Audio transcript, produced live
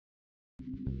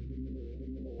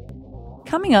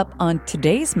Coming up on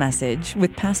today's message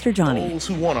with Pastor Johnny. Those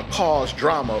who want to cause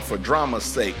drama for drama's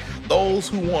sake, those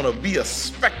who want to be a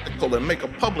spectacle and make a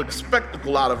public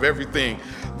spectacle out of everything.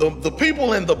 The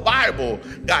people in the Bible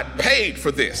got paid for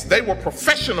this. They were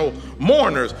professional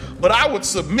mourners. But I would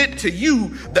submit to you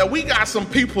that we got some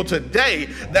people today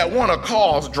that want to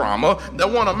cause drama, that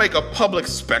want to make a public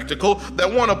spectacle, that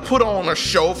want to put on a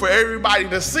show for everybody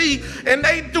to see, and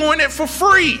they doing it for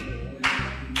free.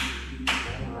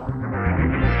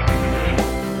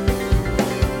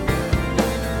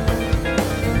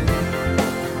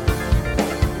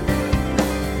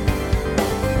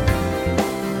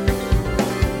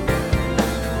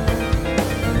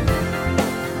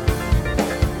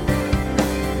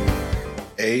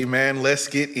 Amen. Let's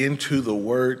get into the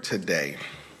word today.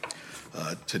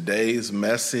 Today's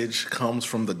message comes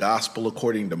from the gospel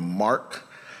according to Mark.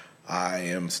 I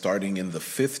am starting in the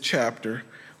 5th chapter.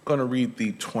 I'm going to read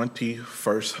the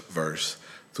 21st verse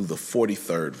through the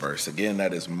 43rd verse. Again,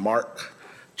 that is Mark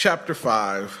chapter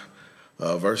 5,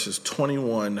 verses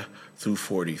 21 through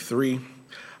 43.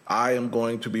 I am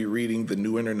going to be reading the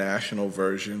New International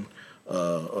Version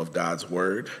of God's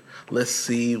Word. Let's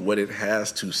see what it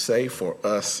has to say for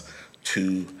us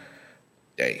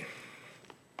today.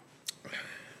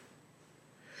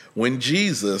 When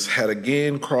Jesus had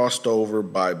again crossed over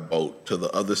by boat to the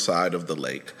other side of the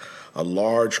lake, a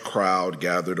large crowd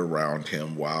gathered around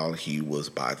him while he was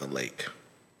by the lake.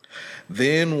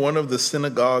 Then one of the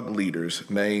synagogue leaders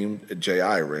named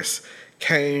Jairus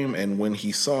came, and when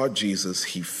he saw Jesus,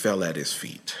 he fell at his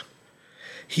feet.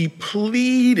 He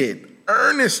pleaded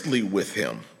earnestly with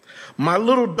him, "My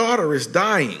little daughter is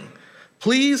dying.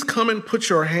 Please come and put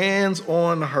your hands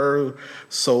on her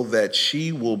so that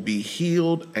she will be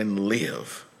healed and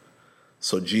live."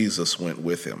 So Jesus went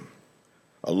with him.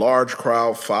 A large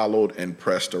crowd followed and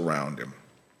pressed around him.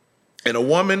 And a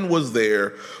woman was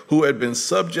there who had been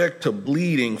subject to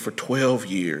bleeding for 12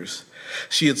 years.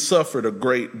 She had suffered a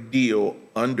great deal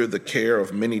under the care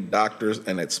of many doctors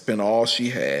and had spent all she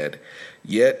had.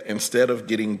 Yet instead of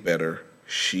getting better,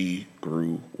 she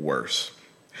grew worse.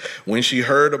 When she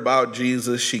heard about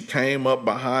Jesus, she came up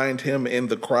behind him in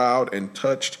the crowd and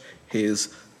touched his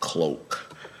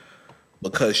cloak,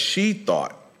 because she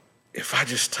thought, if I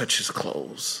just touch his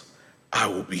clothes, I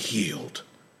will be healed.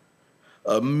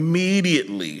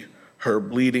 Immediately, her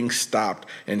bleeding stopped,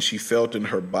 and she felt in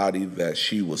her body that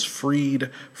she was freed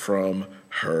from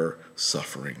her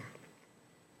suffering.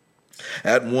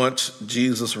 At once,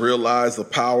 Jesus realized the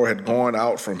power had gone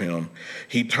out from him.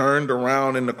 He turned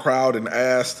around in the crowd and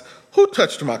asked, "Who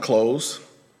touched my clothes?"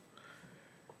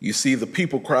 "You see the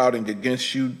people crowding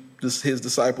against you," his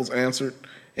disciples answered,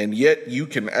 "and yet you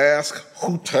can ask,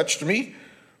 'Who touched me?'"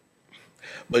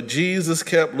 But Jesus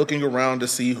kept looking around to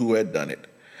see who had done it.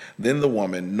 Then the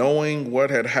woman, knowing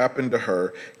what had happened to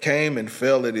her, came and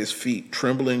fell at his feet,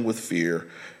 trembling with fear,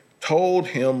 told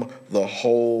him the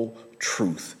whole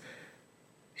truth.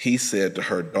 He said to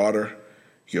her, "Daughter,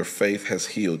 your faith has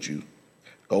healed you.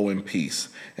 Go in peace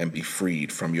and be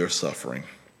freed from your suffering."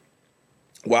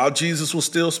 While Jesus was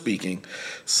still speaking,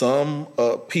 some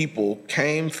people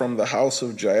came from the house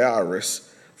of Jairus,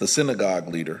 the synagogue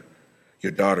leader.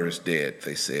 "Your daughter is dead,"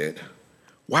 they said.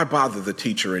 "Why bother the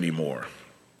teacher anymore?"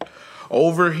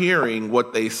 Overhearing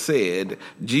what they said,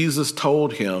 Jesus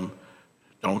told him,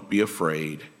 "Don't be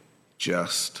afraid,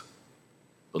 just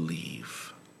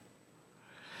believe."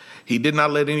 He did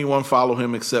not let anyone follow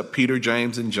him except Peter,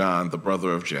 James, and John, the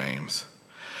brother of James.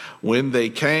 When they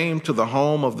came to the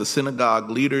home of the synagogue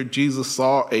leader, Jesus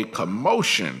saw a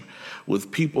commotion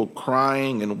with people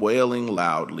crying and wailing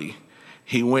loudly.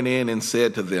 He went in and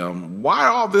said to them, "Why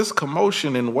all this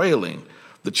commotion and wailing?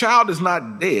 The child is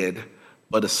not dead,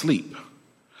 but asleep."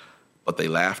 But they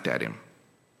laughed at him.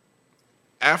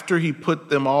 After he put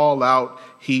them all out,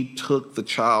 he took the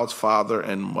child's father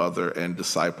and mother and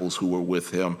disciples who were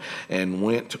with him and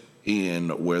went in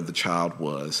where the child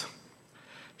was.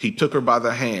 He took her by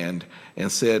the hand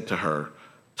and said to her,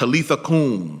 "Talitha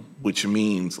kum," which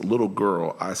means, "Little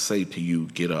girl, I say to you,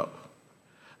 get up."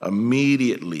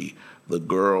 Immediately, the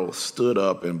girl stood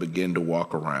up and began to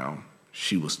walk around.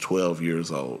 She was 12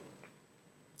 years old.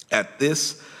 At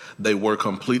this, they were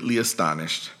completely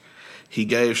astonished. He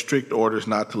gave strict orders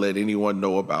not to let anyone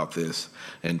know about this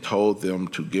and told them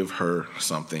to give her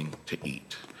something to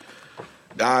eat.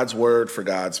 God's word for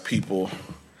God's people,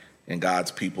 and God's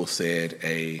people said,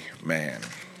 "Amen."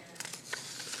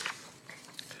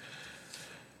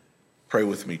 Pray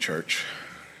with me, church.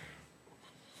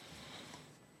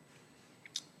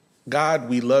 God,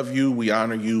 we love you, we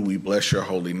honor you, we bless your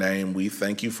holy name. We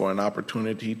thank you for an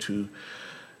opportunity to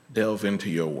delve into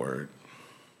your word.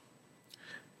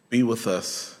 Be with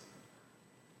us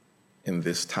in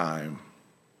this time,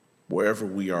 wherever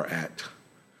we are at.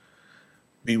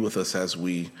 Be with us as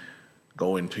we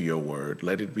go into your word.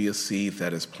 Let it be a seed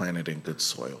that is planted in good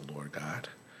soil, Lord God.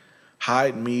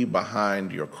 Hide me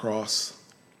behind your cross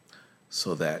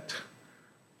so that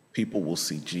people will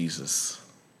see Jesus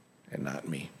and not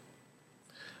me.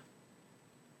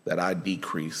 That I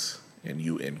decrease and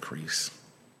you increase.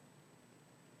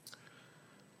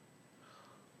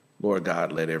 Lord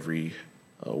God, let every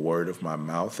word of my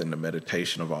mouth and the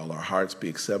meditation of all our hearts be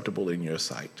acceptable in your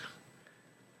sight.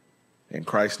 In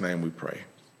Christ's name we pray.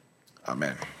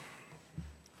 Amen.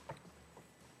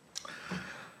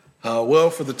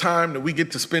 Well, for the time that we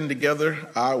get to spend together,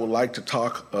 I would like to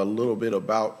talk a little bit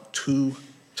about two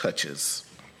touches.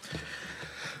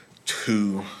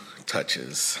 Two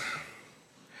touches.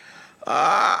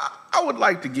 I would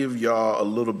like to give y'all a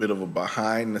little bit of a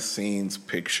behind-the-scenes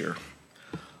picture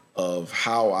of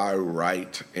how I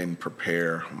write and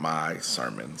prepare my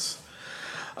sermons.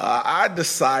 I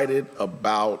decided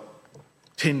about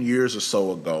 10 years or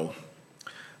so ago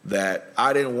that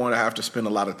I didn't want to have to spend a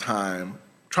lot of time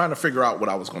trying to figure out what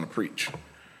I was going to preach.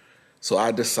 So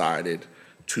I decided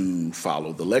to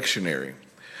follow the lectionary,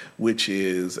 which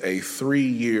is a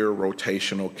 3-year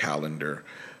rotational calendar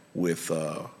with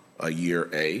a year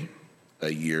A,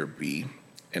 a year B,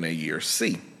 and a year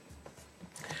C.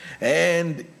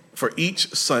 And for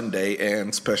each Sunday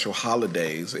and special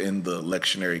holidays in the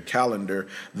lectionary calendar,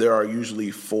 there are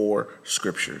usually 4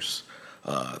 scriptures.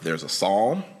 There's a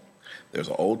psalm, there's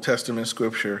an Old Testament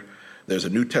scripture, there's a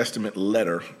New Testament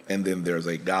letter, and then there's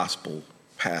a gospel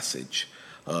passage.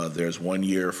 There's 1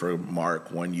 year for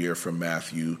Mark, 1 year for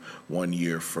Matthew, 1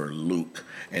 year for Luke,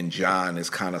 and John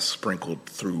is kind of sprinkled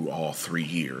through all 3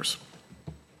 years.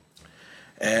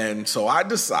 And so I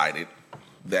decided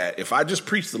that if I just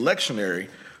preach the lectionary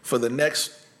for the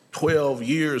next 12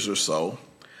 years or so,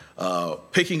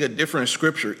 picking a different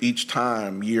scripture each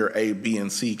time year A, B,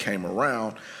 and C came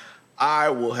around, I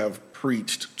will have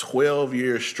preached 12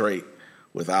 years straight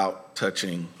without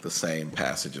touching the same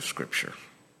passage of scripture.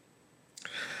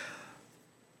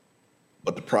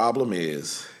 But the problem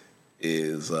is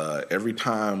every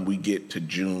time we get to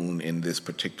June in this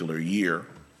particular year,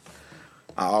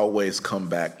 I always come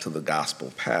back to the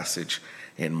gospel passage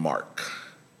in Mark.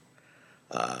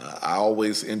 I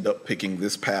always end up picking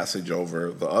this passage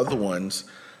over the other ones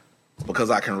because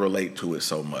I can relate to it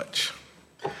so much.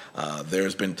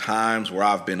 There's been times where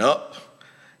I've been up,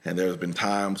 and there's been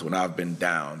times when I've been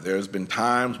down. There's been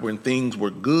times when things were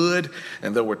good,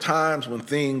 and there were times when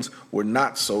things were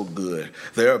not so good.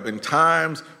 There have been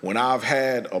times when I've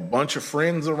had a bunch of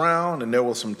friends around, and there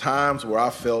were some times where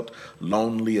I felt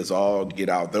lonely as all get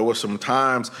out. There were some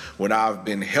times when I've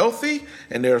been healthy,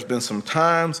 and there's been some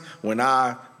times when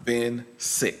I've been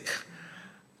sick.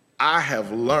 I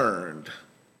have learned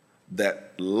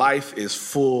that life is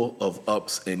full of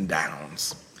ups and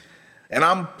downs. And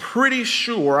I'm pretty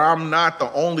sure I'm not the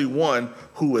only one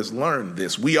who has learned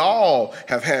this. We all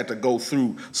have had to go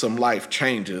through some life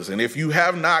changes. And if you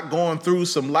have not gone through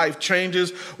some life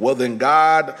changes, well, then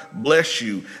God bless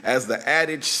you. As the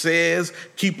adage says,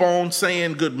 keep on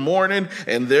saying good morning,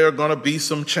 and there are going to be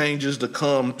some changes to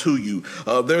come to you.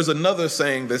 There's another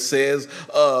saying that says,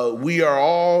 we are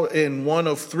all in one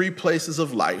of 3 places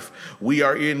of life. We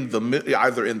are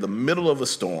either in the middle of a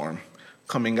storm,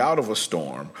 coming out of a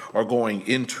storm, or going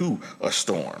into a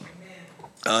storm.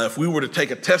 If we were to take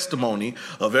a testimony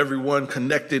of everyone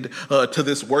connected to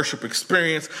this worship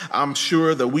experience, I'm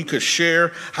sure that we could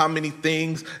share how many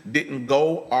things didn't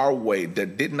go our way,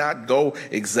 that did not go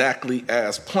exactly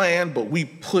as planned, but we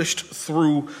pushed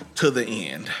through to the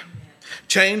end.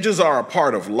 Changes are a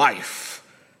part of life,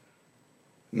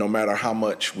 no matter how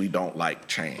much we don't like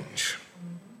change.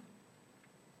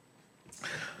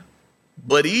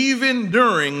 But even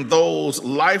during those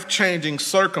life-changing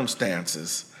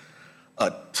circumstances,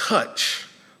 a touch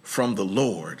from the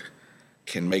Lord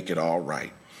can make it all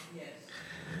right. Yes.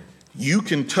 You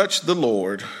can touch the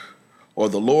Lord, or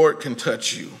the Lord can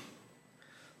touch you.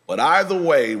 But either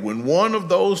way, when one of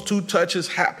those 2 touches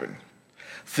happen,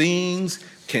 things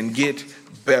can get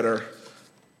better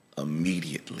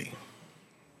immediately.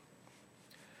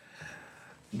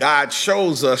 God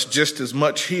shows us just as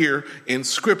much here in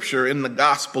Scripture in the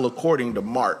gospel according to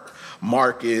Mark.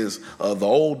 Mark is the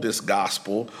oldest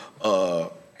gospel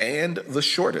and the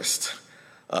shortest.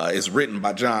 is written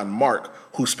by John Mark,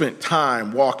 who spent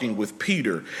time walking with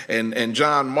Peter. And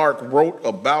John Mark wrote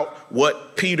about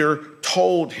what Peter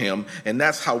told him, and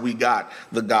that's how we got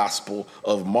the Gospel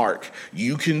of Mark.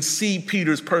 You can see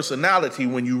Peter's personality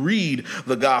when you read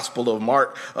the Gospel of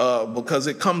Mark because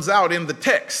it comes out in the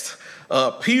text.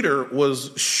 Peter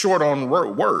was short on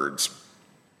words,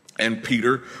 and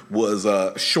Peter was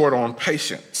short on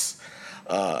patience.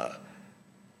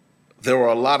 There were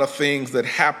a lot of things that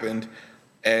happened,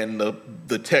 and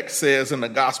the text says in the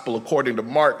Gospel according to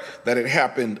Mark that it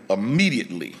happened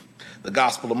immediately. The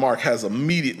Gospel of Mark has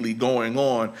immediately going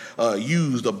on,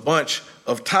 used a bunch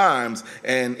of times,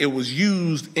 and it was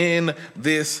used in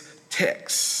this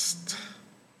text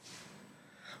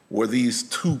where these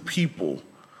two people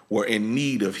were in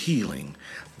need of healing.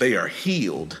 They are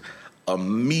healed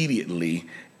immediately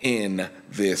in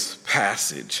this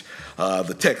passage.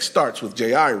 The text starts with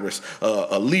Jairus,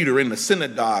 a leader in the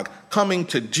synagogue, coming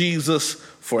to Jesus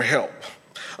for help.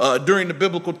 During the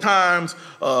biblical times,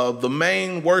 the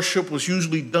main worship was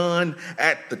usually done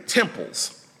at the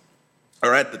temples,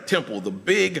 or at the temple, the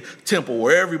big temple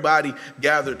where everybody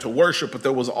gathered to worship, but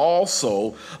there was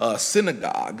also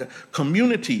synagogue,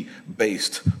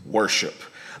 community-based worship.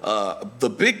 The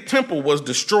big temple was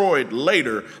destroyed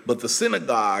later, but the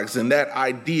synagogues and that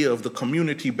idea of the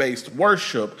community-based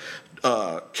worship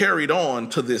carried on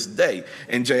to this day.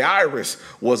 And Jairus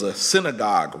was a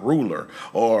synagogue ruler,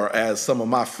 or as some of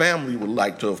my family would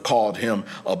like to have called him,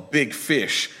 a big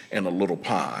fish in a little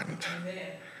pond.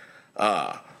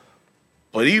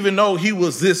 But even though he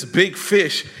was this big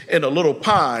fish in a little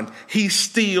pond, he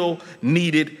still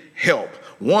needed help.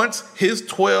 Once his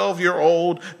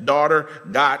 12-year-old daughter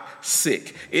got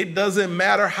sick, it doesn't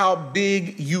matter how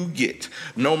big you get,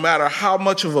 no matter how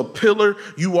much of a pillar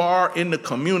you are in the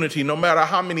community, no matter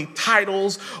how many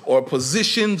titles or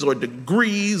positions or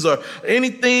degrees or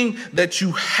anything that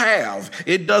you have,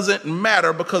 it doesn't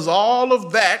matter, because all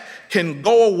of that can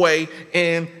go away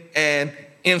in an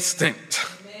instant.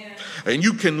 And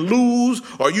you can lose,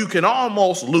 or you can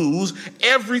almost lose,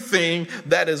 everything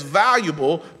that is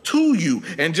valuable to you.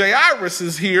 And Jairus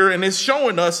is here and is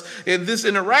showing us in this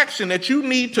interaction that you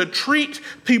need to treat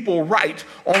people right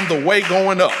on the way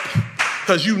going up,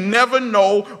 because you never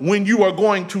know when you are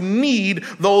going to need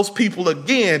those people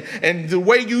again. And the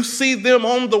way you see them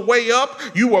on the way up,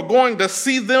 you are going to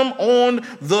see them on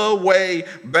the way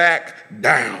back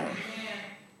down.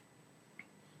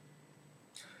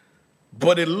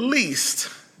 But at least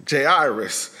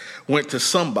Jairus went to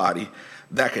somebody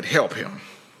that could help him.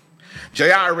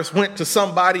 Jairus went to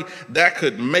somebody that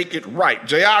could make it right.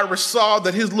 Jairus saw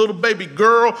that his little baby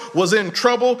girl was in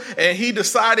trouble, and he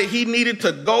decided he needed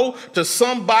to go to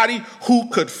somebody who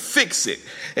could fix it.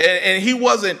 And he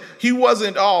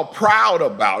wasn't all proud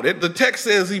about it. The text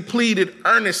says he pleaded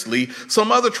earnestly.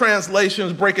 Some other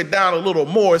translations break it down a little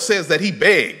more. It says that he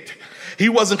begged. He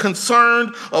wasn't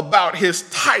concerned about his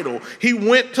title. He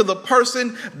went to the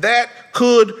person that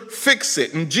could fix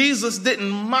it. And Jesus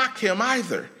didn't mock him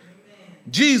either.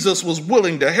 Jesus was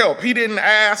willing to help. He didn't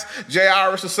ask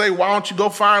Jairus to say, why don't you go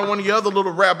find one of your other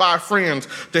little rabbi friends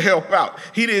to help out?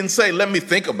 He didn't say, let me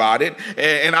think about it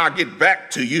and I'll get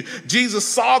back to you. Jesus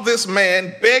saw this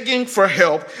man begging for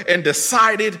help and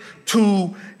decided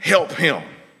to help him.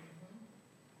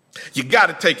 You got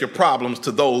to take your problems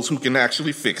to those who can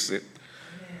actually fix it.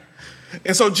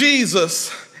 And so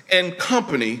Jesus and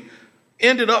company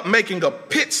ended up making a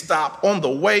pit stop on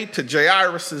the way to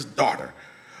Jairus' daughter.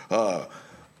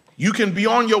 You can be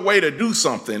on your way to do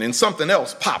something and something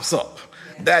else pops up.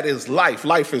 That is life.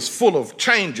 Life is full of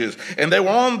changes. And they were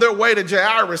on their way to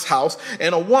Jairus' house,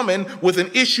 and a woman with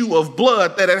an issue of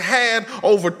blood that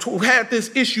had this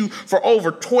issue for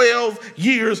over 12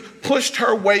 years pushed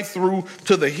her way through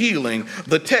to the healing.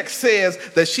 The text says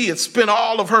that she had spent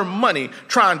all of her money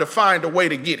trying to find a way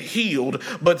to get healed,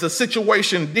 but the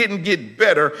situation didn't get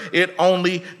better. It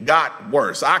only got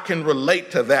worse. I can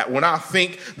relate to that. When I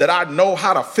think that I know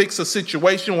how to fix a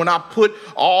situation, when I put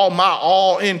all my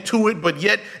all into it, but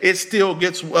yet it still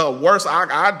gets worse.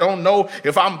 I don't know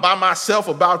if I'm by myself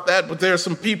about that, but there are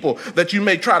some people that you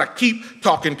may try to keep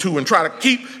talking to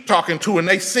and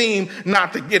they seem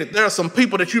not to get it. There are some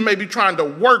people that you may be trying to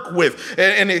work with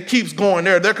and it keeps going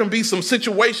there. There can be some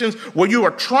situations where you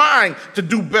are trying to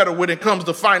do better when it comes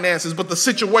to finances, but the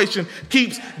situation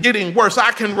keeps getting worse. verse.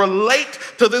 I can relate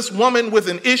to this woman with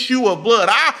an issue of blood.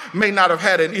 I may not have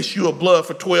had an issue of blood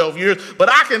for 12 years, but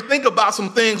I can think about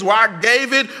some things where I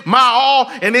gave it my all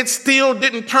and it still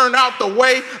didn't turn out the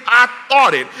way I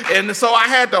thought it. And so I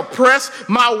had to press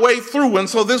my way through. And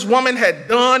so this woman had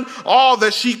done all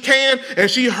that she can, and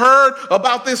she heard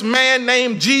about this man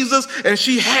named Jesus, and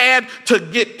she had to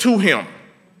get to him.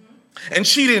 And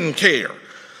she didn't care.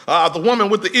 The woman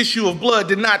with the issue of blood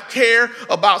did not care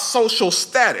about social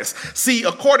status. See,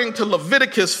 according to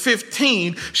Leviticus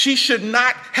 15, she should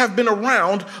not have been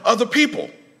around other people.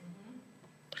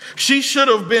 She should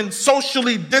have been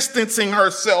socially distancing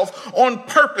herself on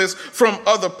purpose from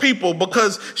other people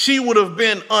because she would have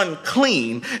been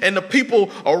unclean, and the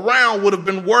people around would have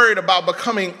been worried about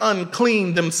becoming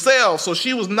unclean themselves. So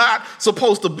she was not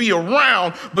supposed to be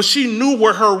around, but she knew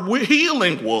where her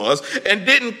healing was and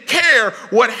didn't care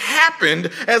what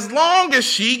happened as long as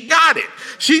she got it.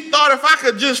 She thought, if I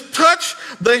could just touch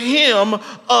the hem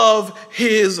of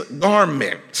his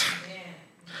garment.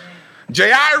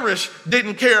 Jairus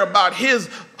didn't care about his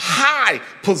high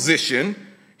position.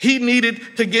 He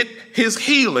needed to get his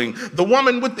healing. The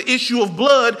woman with the issue of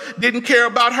blood didn't care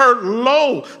about her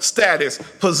low status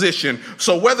position.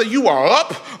 So whether you are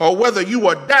up or whether you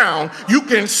are down, you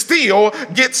can still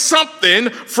get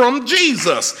something from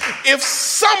Jesus. If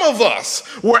some of us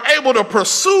were able to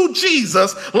pursue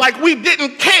Jesus like we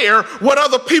didn't care what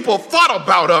other people thought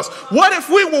about us, what if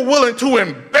we were willing to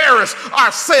embarrass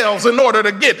ourselves in order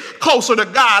to get closer to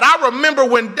God? I remember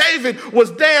when David was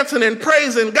dancing and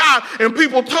praising God and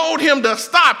people told him to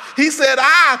stop. He said,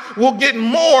 I will get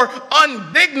more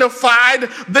undignified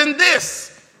than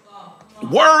this.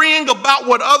 Worrying about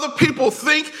what other people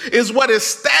think is what is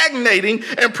stagnating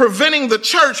and preventing the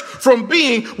church from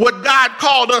being what God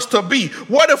called us to be.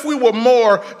 What if we were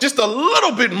more, just a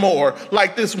little bit more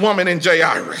like this woman in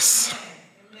Jairus?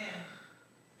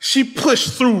 She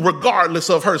pushed through regardless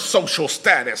of her social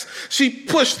status. She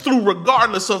pushed through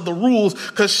regardless of the rules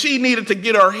because she needed to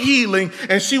get her healing,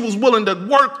 and she was willing to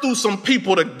work through some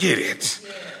people to get it.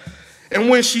 And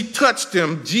when she touched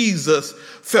him, Jesus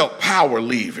felt power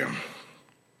leave him.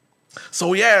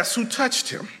 So he asked, who touched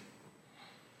him?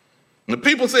 And the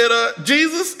people said,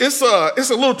 Jesus, it's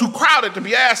a little too crowded to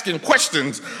be asking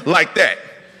questions like that.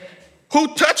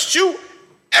 Who touched you?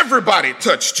 Everybody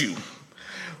touched you.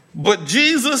 But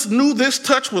Jesus knew this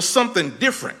touch was something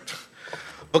different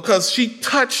because she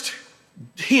touched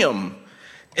him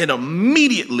and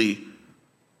immediately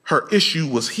her issue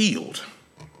was healed.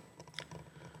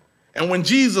 And when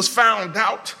Jesus found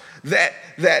out that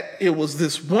it was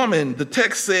this woman, the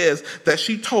text says that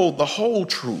she told the whole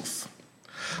truth.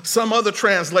 Some other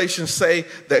translations say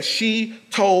that she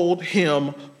told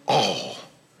him all.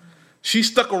 She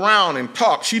stuck around and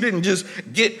talked. She didn't just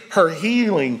get her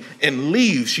healing and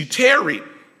leave. She tarried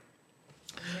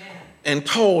and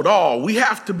told all. We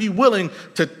have to be willing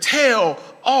to tell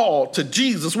all to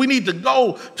Jesus. We need to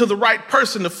go to the right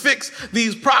person to fix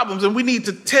these problems, and we need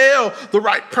to tell the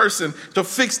right person to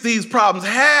fix these problems.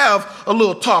 Have a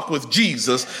little talk with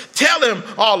Jesus. Tell him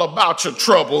all about your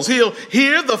troubles. He'll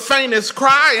hear the faintest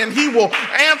cry and he will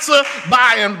answer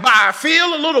by and by.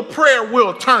 Feel a little prayer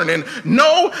wheel turning.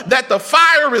 Know that the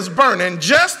fire is burning.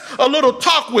 Just a little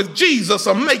talk with Jesus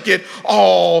will make it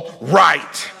all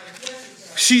right.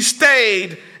 She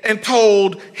stayed and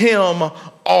told him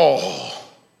all.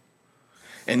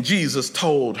 And Jesus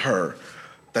told her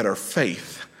that her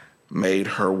faith made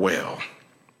her well.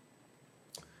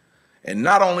 And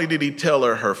not only did he tell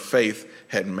her her faith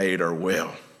had made her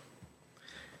well,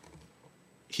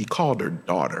 he called her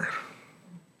daughter.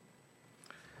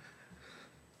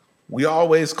 We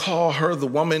always call her the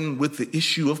woman with the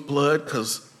issue of blood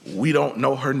because we don't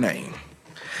know her name.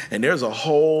 And there's a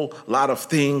whole lot of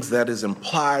things that is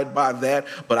implied by that,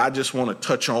 but I just want to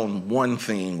touch on one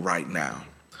thing right now.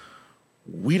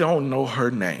 We don't know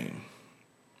her name,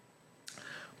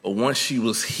 but once she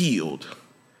was healed,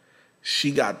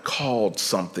 she got called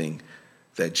something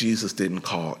that Jesus didn't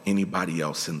call anybody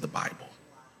else in the Bible.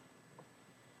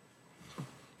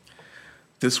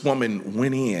 This woman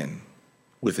went in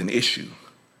with an issue,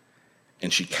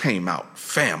 and she came out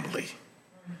family.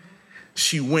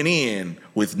 She went in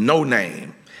with no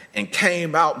name and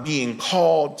came out being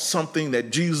called something that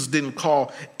Jesus didn't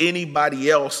call anybody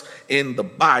else in the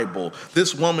Bible.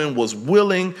 This woman was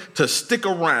willing to stick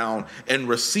around and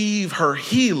receive her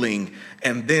healing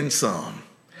and then some.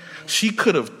 She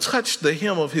could have touched the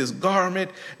hem of his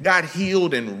garment, got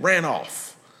healed, and ran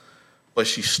off. But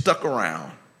she stuck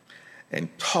around and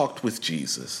talked with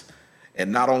Jesus.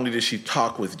 And not only did she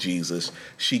talk with Jesus,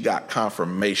 she got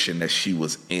confirmation that she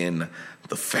was in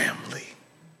the family.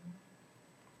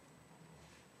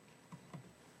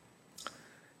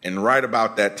 And right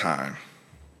about that time,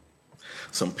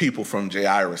 some people from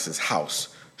Jairus'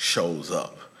 house shows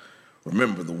up.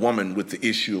 Remember, the woman with the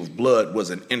issue of blood was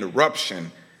an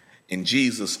interruption in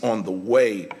Jesus on the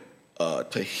way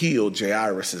to heal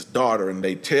Jairus' daughter, and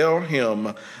they tell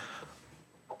him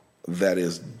that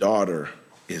his daughter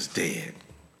is dead.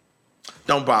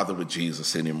 Don't bother with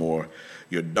Jesus anymore.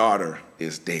 Your daughter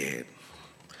is dead.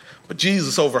 But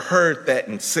Jesus overheard that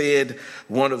and said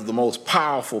one of the most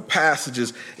powerful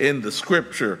passages in the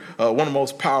scripture, one of the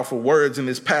most powerful words in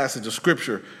this passage of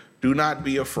scripture: do not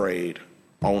be afraid,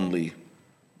 only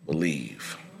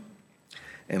believe.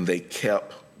 And they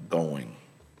kept going.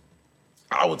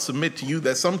 I would submit to you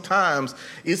that sometimes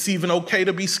it's even okay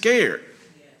to be scared.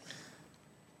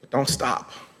 But don't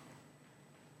stop.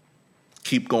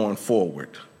 Keep going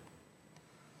forward.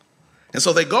 And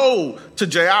so they go to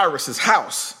Jairus'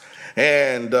 house.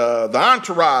 And the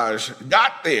entourage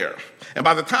got there. And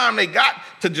by the time they got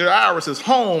to Jairus'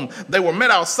 home, they were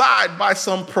met outside by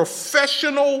some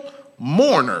professional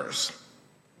mourners.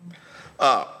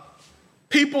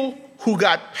 People who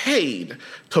got paid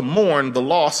to mourn the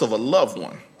loss of a loved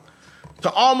one,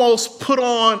 to almost put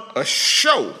on a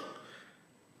show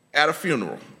at a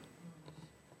funeral.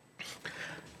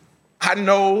 I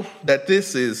know that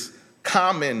this is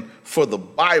common for the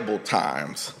Bible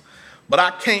times, but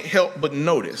I can't help but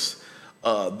notice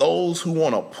those who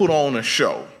want to put on a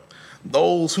show,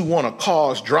 those who want to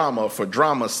cause drama for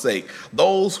drama's sake,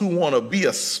 those who want to be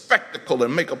a spectacle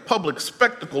and make a public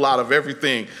spectacle out of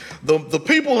everything. The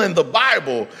people in the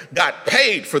Bible got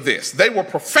paid for this. They were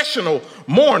professional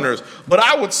mourners. But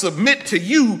I would submit to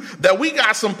you that we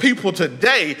got some people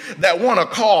today that want to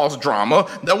cause drama,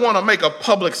 that want to make a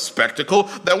public spectacle,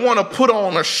 that want to put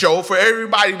on a show for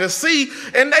everybody to see,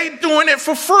 and they doing it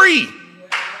for free.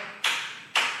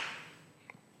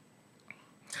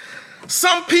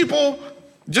 Some people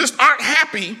just aren't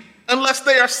happy unless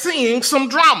they are seeing some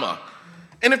drama.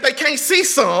 And if they can't see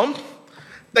some,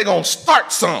 they're going to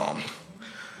start some.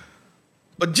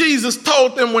 But Jesus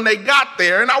told them when they got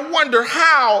there, and I wonder,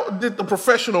 how did the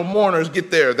professional mourners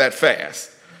get there that fast?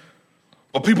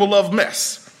 Well, people love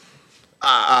mess.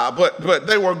 But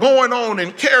they were going on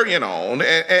and carrying on.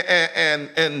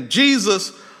 And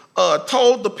Jesus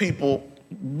told the people,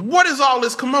 what is all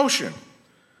this commotion?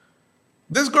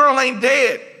 This girl ain't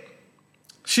dead.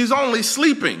 She's only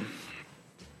sleeping.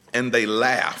 And they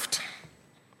laughed.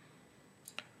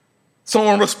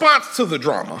 So in response to the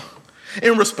drama,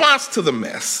 in response to the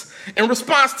mess, in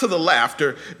response to the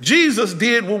laughter, Jesus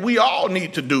did what we all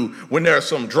need to do when there's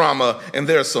some drama and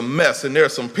there's some mess and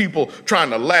there's some people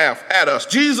trying to laugh at us.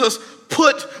 Jesus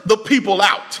put the people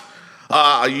out.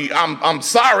 I'm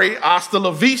sorry, hasta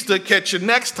la vista, catch you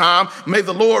next time. May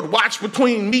the Lord watch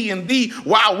between me and thee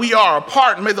while we are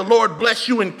apart. May the Lord bless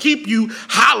you and keep you.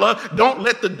 Holla, don't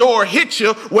let the door hit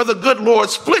you where the good Lord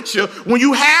split you. When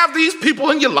you have these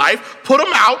people in your life, put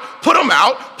them out, put them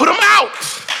out, put them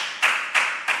out.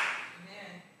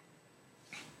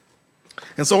 Amen.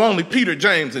 And so only Peter,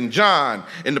 James, and John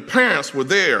and the parents were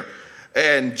there,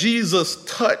 and Jesus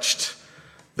touched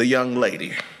the young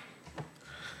lady.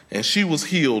 And she was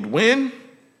healed when?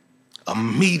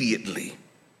 Immediately.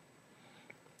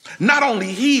 Not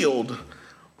only healed,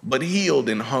 but healed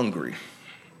and hungry.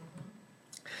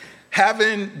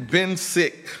 Having been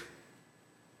sick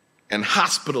and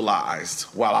hospitalized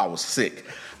while I was sick,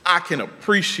 I can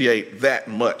appreciate that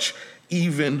much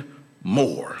even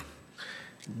more.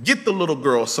 Get the little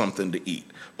girl something to eat,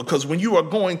 because when you are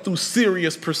going through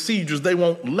serious procedures, they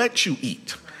won't let you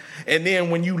eat. And then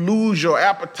when you lose your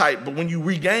appetite, but when you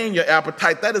regain your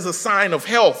appetite, that is a sign of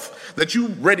health, that you're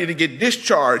ready to get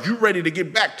discharged. You're ready to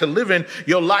get back to living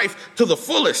your life to the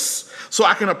fullest. So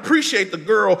I can appreciate the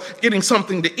girl getting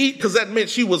something to eat, because that meant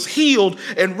she was healed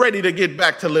and ready to get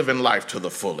back to living life to the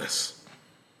fullest.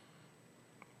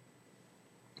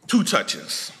 2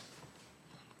 touches.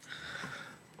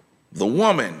 The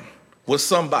woman was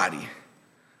somebody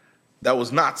that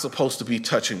was not supposed to be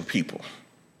touching people,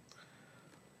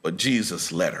 but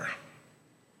Jesus let her.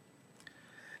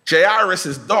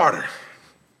 Jairus' daughter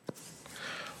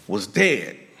was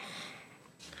dead.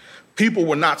 People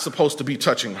were not supposed to be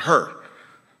touching her,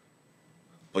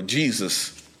 but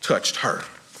Jesus touched her.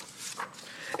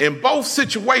 In both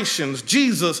situations,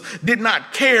 Jesus did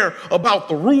not care about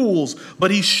the rules,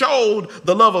 but he showed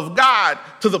the love of God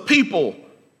to the people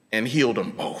and healed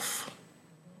them both.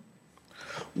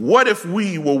 What if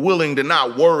we were willing to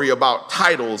not worry about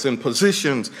titles and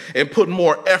positions and put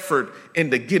more effort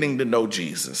into getting to know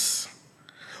Jesus?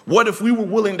 What if we were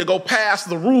willing to go past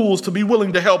the rules to be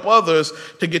willing to help others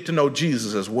to get to know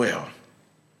Jesus as well?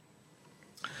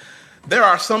 There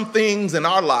are some things in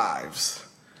our lives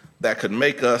that could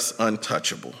make us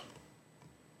untouchable.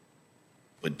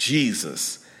 But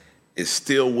Jesus is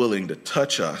still willing to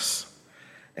touch us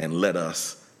and let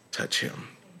us touch him.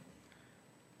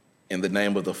 In the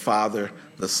name of the Father,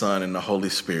 the Son, and the Holy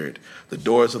Spirit, the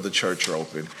doors of the church are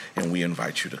open, and we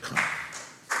invite you to come.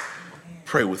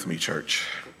 Pray with me, church.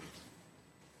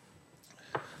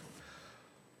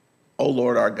 O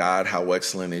Lord our God, how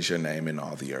excellent is your name in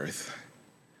all the earth.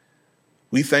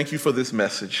 We thank you for this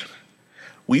message.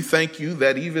 We thank you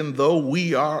that even though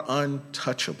we are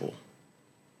untouchable,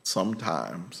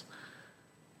 sometimes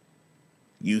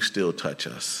you still touch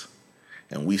us,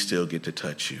 and we still get to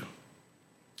touch you.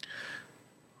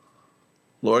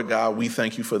 Lord God, we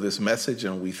thank you for this message,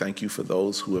 and we thank you for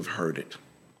those who have heard it.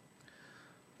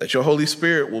 That your Holy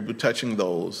Spirit will be touching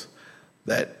those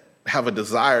that have a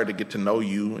desire to get to know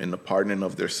you in the pardoning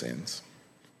of their sins.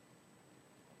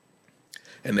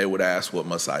 And they would ask, what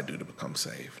must I do to become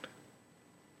saved?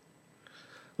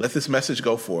 Let this message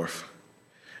go forth,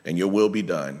 and your will be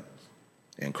done.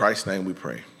 In Christ's name we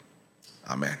pray.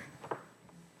 Amen.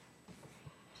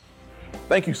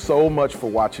 Thank you so much for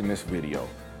watching this video.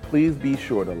 Please be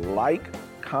sure to like,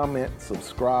 comment,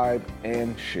 subscribe,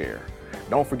 and share.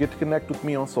 Don't forget to connect with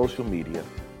me on social media.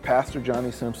 Pastor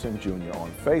Johnny Simpson Jr.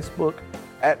 on Facebook,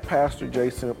 at Pastor J.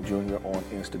 Simp Jr. on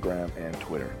Instagram and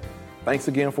Twitter. Thanks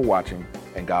again for watching,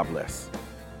 and God bless.